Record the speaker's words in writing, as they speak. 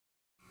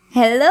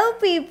Hello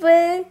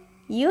people!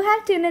 You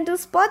have tuned into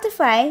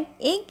Spotify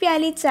एक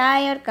प्याली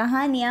चाय और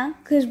कहानियाँ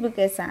खुशबू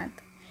के साथ,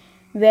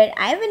 where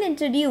I will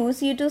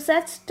introduce you to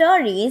such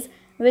stories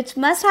which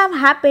must have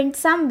happened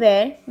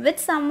somewhere with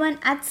someone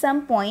at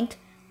some point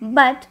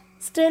but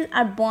still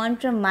are born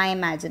from my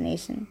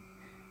imagination.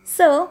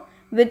 So,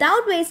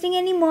 without wasting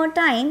any more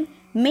time,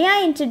 may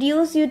I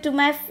introduce you to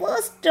my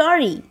first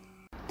story.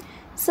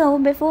 So,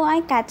 before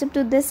I catch up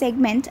to this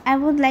segment, I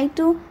would like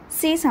to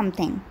say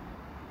something.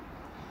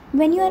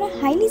 When you are a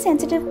highly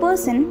sensitive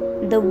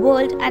person, the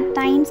world at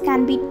times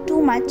can be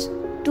too much,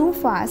 too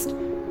fast,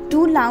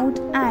 too loud,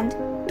 and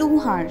too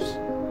harsh.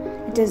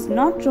 It is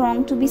not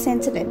wrong to be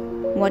sensitive.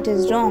 What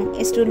is wrong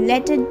is to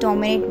let it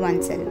dominate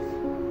oneself.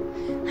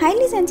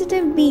 Highly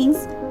sensitive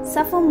beings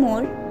suffer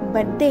more,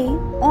 but they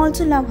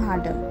also love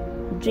harder,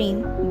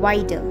 dream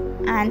wider,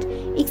 and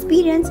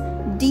experience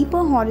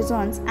deeper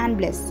horizons and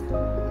bliss.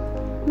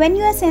 When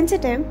you are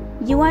sensitive,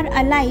 you are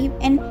alive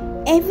in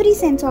every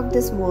sense of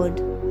this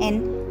word,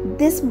 in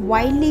this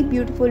wildly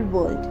beautiful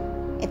world.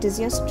 It is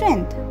your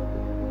strength.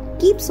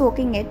 Keep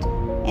soaking it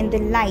in the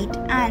light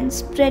and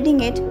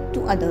spreading it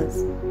to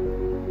others.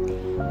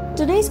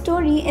 Today's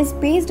story is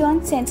based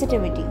on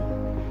sensitivity.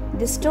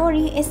 This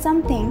story is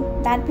something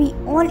that we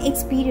all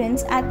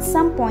experience at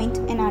some point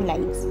in our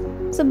lives.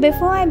 So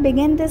before I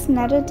begin this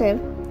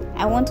narrative,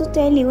 I want to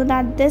tell you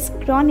that this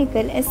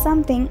chronicle is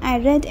something I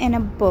read in a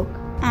book,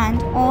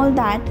 and all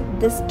that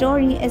this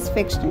story is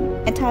fiction.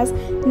 It has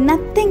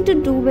nothing to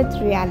do with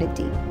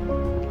reality.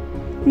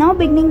 Now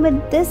beginning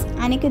with this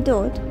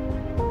anecdote,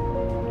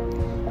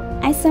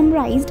 I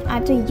summarized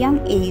at a young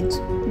age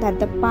that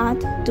the path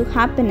to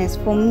happiness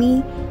for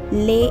me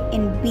lay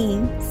in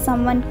being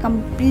someone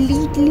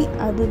completely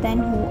other than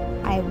who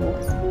I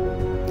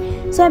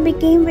was. So I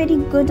became very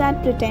good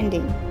at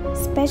pretending,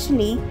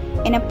 especially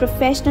in a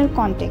professional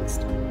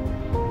context.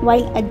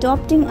 While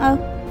adopting a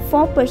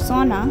faux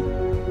persona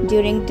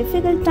during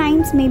difficult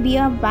times may be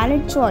a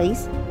valid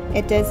choice,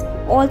 it is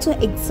also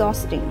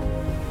exhausting.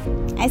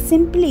 I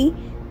simply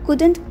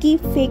couldn't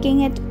keep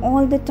faking it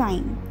all the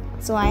time,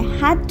 so I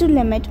had to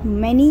limit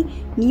many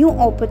new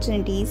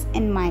opportunities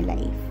in my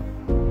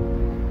life.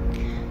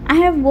 I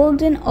have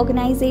worked in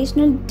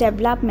organizational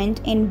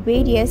development in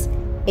various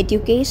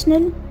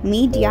educational,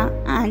 media,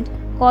 and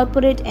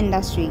corporate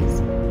industries.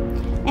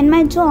 In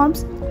my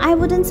jobs, I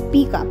wouldn't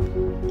speak up,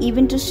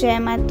 even to share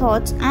my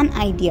thoughts and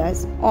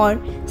ideas or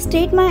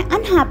state my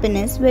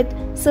unhappiness with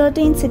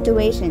certain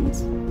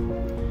situations.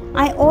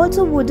 I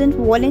also wouldn't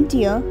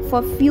volunteer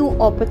for few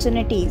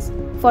opportunities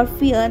for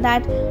fear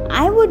that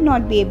I would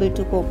not be able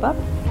to cope up.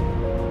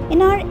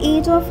 In our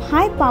age of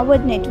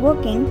high-powered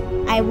networking,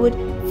 I would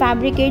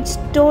fabricate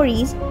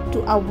stories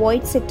to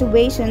avoid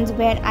situations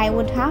where I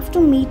would have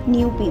to meet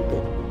new people.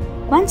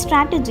 One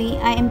strategy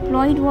I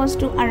employed was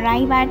to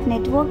arrive at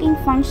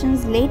networking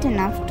functions late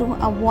enough to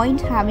avoid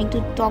having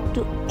to talk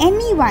to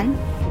anyone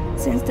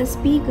since the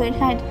speaker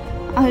had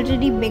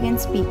already begun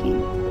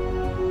speaking.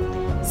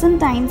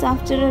 Sometimes,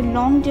 after a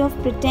long day of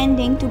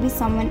pretending to be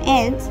someone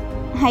else,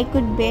 I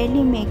could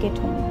barely make it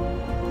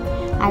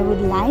home. I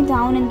would lie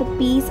down in the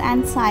peace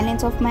and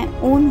silence of my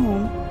own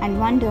home and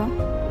wonder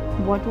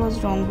what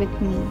was wrong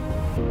with me.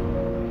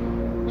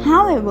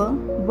 However,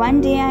 one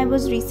day I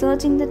was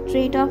researching the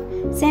trait of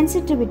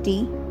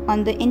sensitivity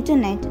on the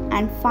internet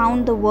and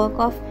found the work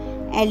of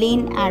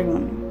Elaine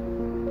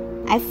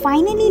Aron. I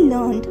finally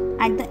learned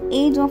at the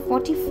age of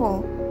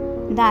 44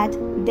 that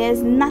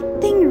there's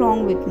nothing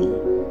wrong with me.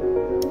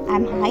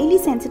 I'm a highly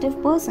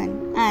sensitive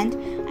person and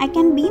I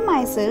can be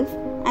myself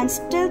and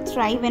still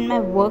thrive in my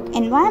work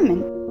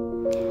environment.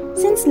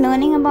 Since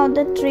learning about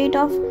the trait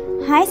of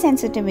high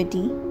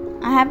sensitivity,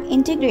 I have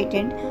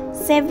integrated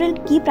several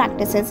key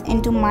practices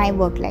into my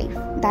work life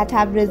that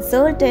have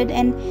resulted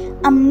in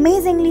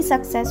amazingly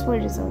successful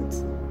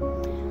results.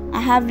 I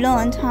have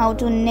learned how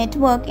to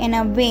network in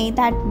a way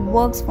that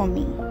works for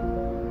me.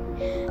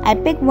 I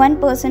pick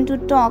one person to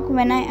talk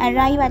when I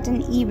arrive at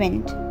an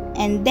event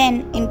and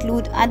then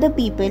include other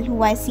people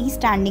who I see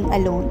standing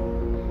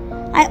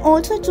alone. I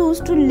also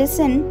choose to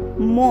listen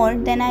more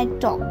than I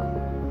talk,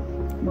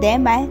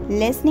 thereby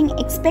lessening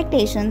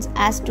expectations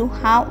as to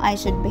how I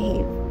should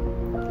behave.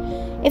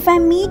 If I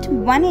meet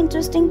one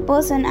interesting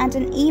person at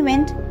an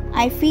event,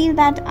 I feel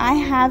that I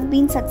have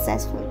been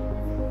successful,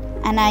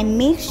 and I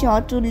make sure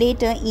to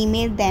later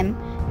email them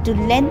to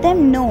let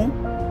them know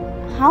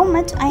how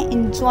much I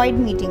enjoyed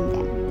meeting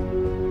them.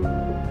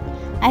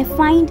 I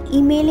find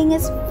emailing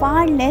is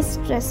far less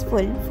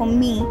stressful for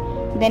me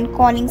than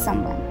calling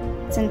someone,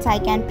 since I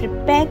can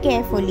prepare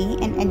carefully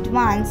in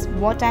advance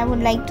what I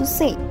would like to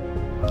say.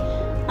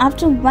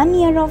 After 1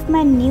 year of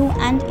my new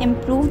and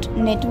improved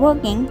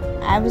networking,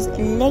 I was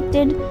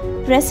elected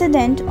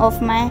president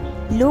of my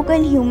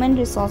local human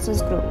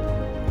resources group.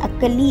 A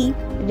colleague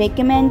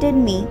recommended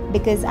me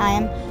because I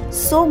am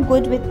so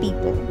good with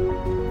people.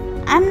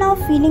 I am now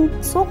feeling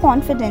so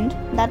confident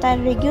that I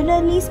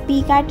regularly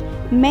speak at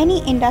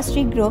many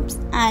industry groups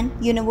and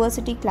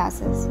university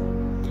classes.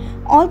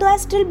 Although I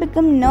still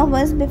become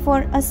nervous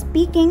before a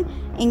speaking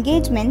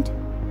engagement,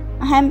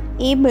 I am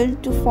able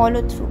to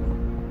follow through.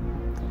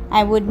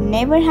 I would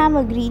never have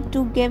agreed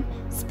to give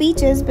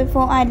speeches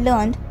before I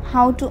learned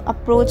how to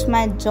approach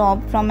my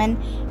job from an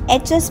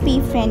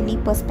HSP friendly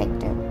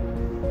perspective.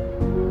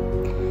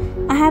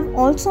 I have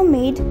also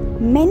made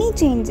many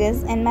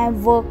changes in my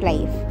work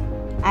life.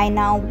 I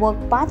now work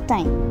part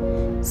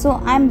time,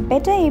 so I'm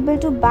better able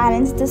to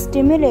balance the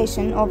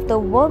stimulation of the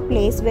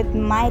workplace with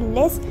my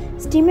less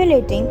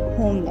stimulating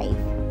home life.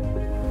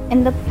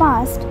 In the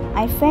past,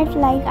 I felt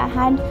like I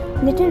had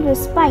little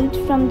respite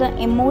from the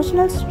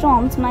emotional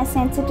storms my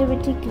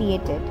sensitivity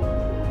created.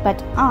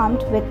 But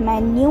armed with my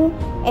new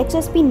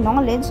HSP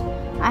knowledge,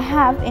 I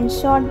have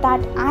ensured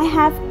that I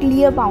have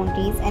clear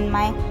boundaries in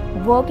my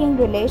working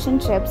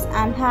relationships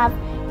and have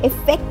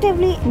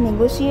effectively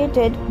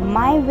negotiated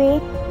my way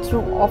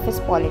through office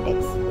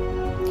politics.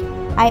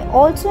 I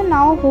also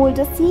now hold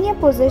a senior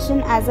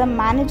position as a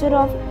manager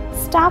of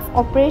staff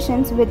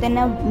operations within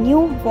a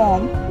new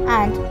warm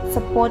and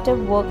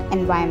supportive work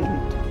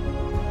environment.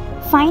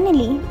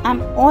 Finally,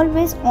 I'm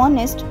always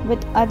honest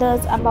with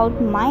others about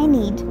my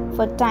need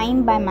for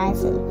time by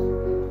myself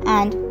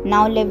and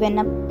now live in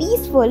a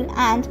peaceful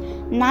and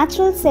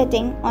natural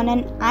setting on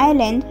an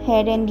island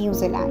here in New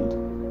Zealand.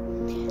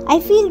 I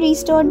feel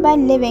restored by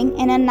living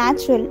in a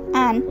natural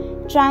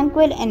and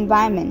tranquil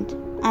environment,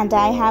 and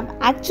I have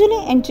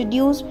actually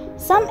introduced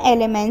some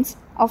elements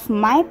of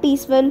my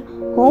peaceful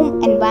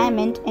home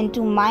environment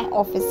into my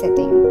office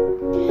setting.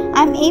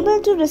 I am able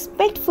to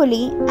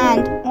respectfully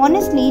and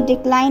honestly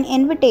decline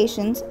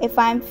invitations if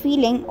I am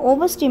feeling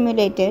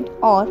overstimulated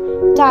or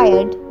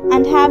tired,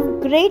 and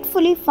have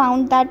gratefully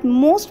found that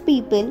most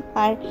people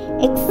are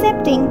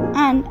accepting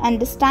and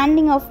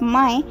understanding of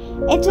my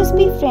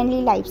HSP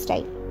friendly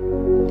lifestyle.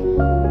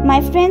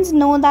 My friends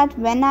know that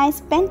when I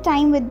spend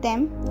time with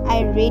them,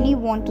 I really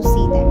want to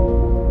see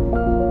them.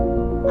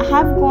 I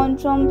have gone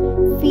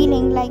from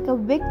feeling like a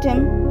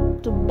victim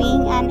to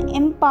being an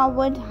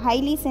empowered,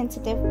 highly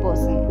sensitive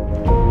person.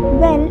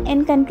 Well,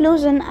 in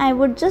conclusion, I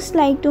would just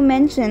like to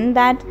mention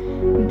that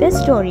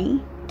this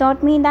story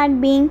taught me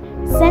that being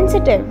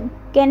sensitive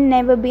can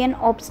never be an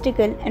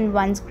obstacle in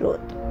one's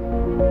growth.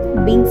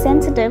 Being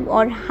sensitive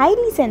or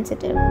highly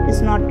sensitive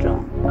is not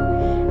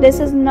wrong. This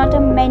is not a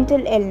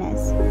mental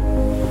illness.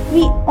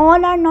 We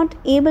all are not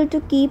able to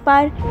keep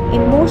our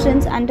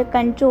emotions under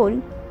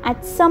control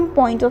at some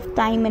point of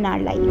time in our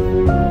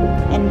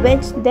life, in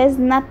which there's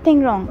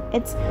nothing wrong.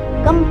 It's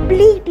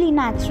completely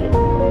natural.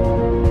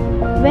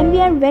 When we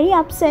are very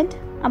upset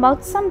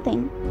about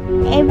something,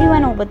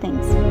 everyone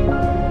overthinks,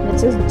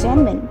 which is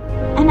genuine.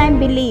 And I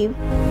believe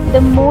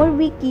the more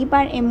we keep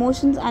our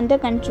emotions under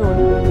control,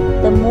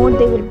 the more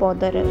they will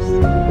bother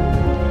us.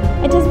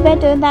 It is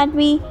better that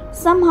we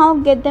somehow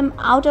get them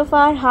out of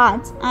our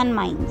hearts and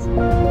minds.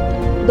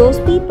 Those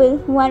people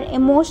who are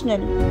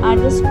emotional are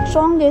the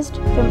strongest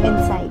from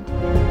inside.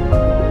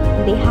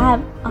 They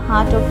have a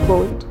heart of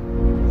gold.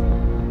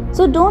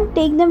 So don't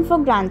take them for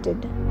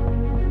granted.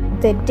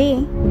 The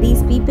day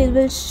these people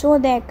will show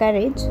their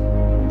courage,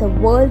 the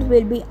world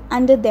will be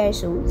under their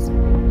shoes.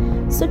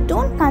 So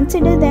don't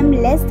consider them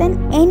less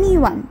than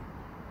anyone.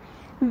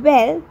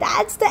 Well,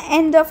 that's the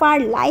end of our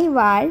live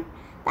hour.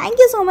 Thank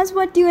you so much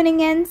for tuning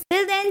in.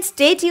 Till then,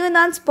 stay tuned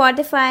on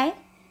Spotify.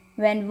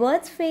 When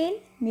words fail,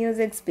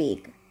 music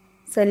speak.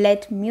 So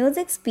let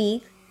music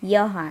speak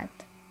your heart.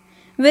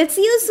 We'll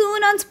see you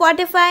soon on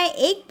Spotify.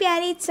 एक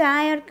प्याली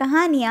चाय और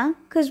कहानियाँ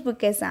खुशबू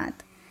के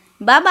साथ.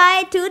 Bye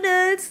bye,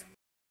 toodles.